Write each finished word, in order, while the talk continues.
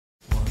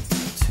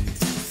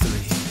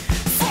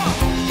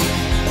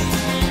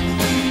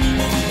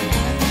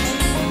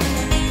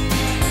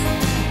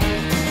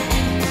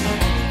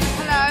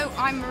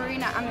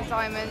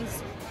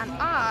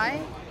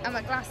I'm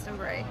at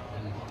Glastonbury.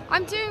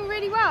 I'm doing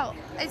really well.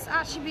 It's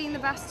actually been the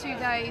best 2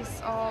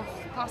 days of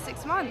the past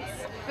 6 months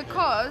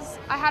because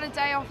I had a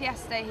day off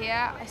yesterday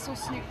here. I saw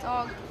Snoop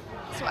Dogg,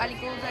 I saw Ellie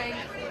Goulding,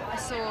 I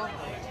saw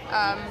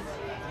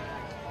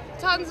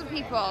tons of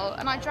people,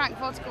 and I drank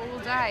vodka all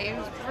day. It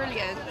was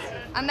brilliant.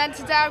 And then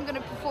today I'm going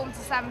to perform to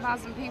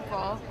 7,000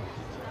 people.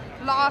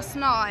 Last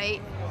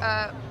night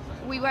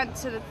we went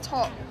to the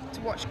top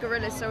to watch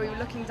gorillas, so we were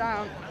looking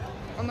down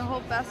on the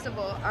whole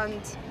festival,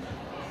 and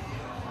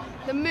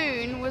the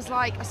moon was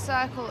like a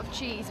circle of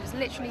cheese. It was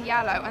literally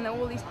yellow, and there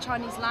were all these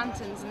Chinese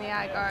lanterns in the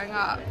air going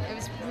up. It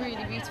was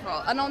really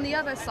beautiful. And on the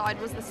other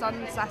side was the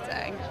sun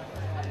setting.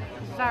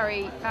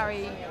 Very,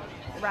 very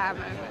rare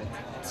moment.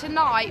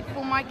 Tonight,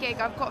 for my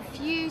gig, I've got a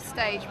few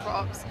stage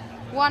props.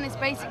 One is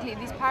basically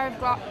these pair of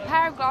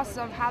glasses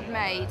I've had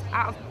made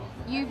out of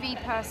UV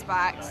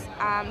perspex,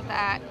 and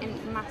they're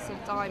in massive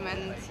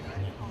diamond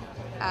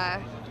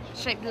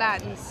shaped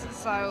lens.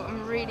 So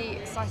I'm really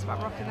excited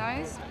about rocking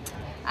those.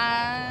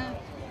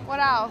 What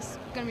else?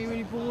 It's gonna be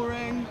really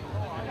boring.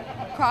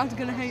 The crowd's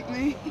gonna hate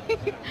me.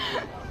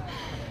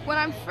 When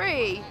I'm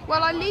free,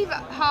 well, I leave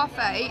at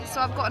 8:30,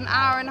 so I've got an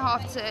hour and a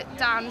half to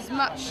down as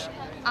much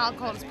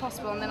alcohol as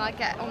possible, and then I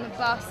get on the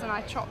bus and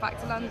I trot back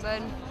to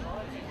London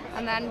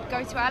and then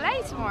go to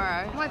LA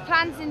tomorrow. My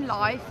plans in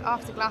life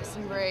after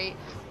Glastonbury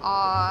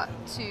are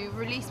to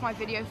release my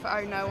video for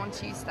Oh No on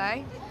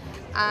Tuesday.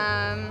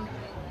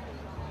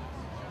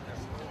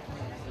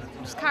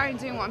 Just carry on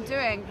doing what I'm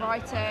doing,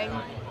 writing,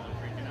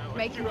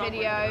 making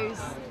videos,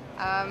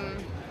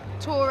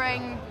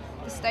 touring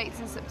the States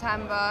in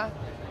September,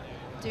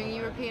 doing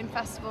European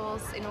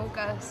festivals in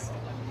August,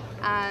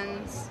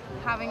 and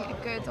having a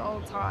good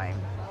old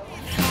time.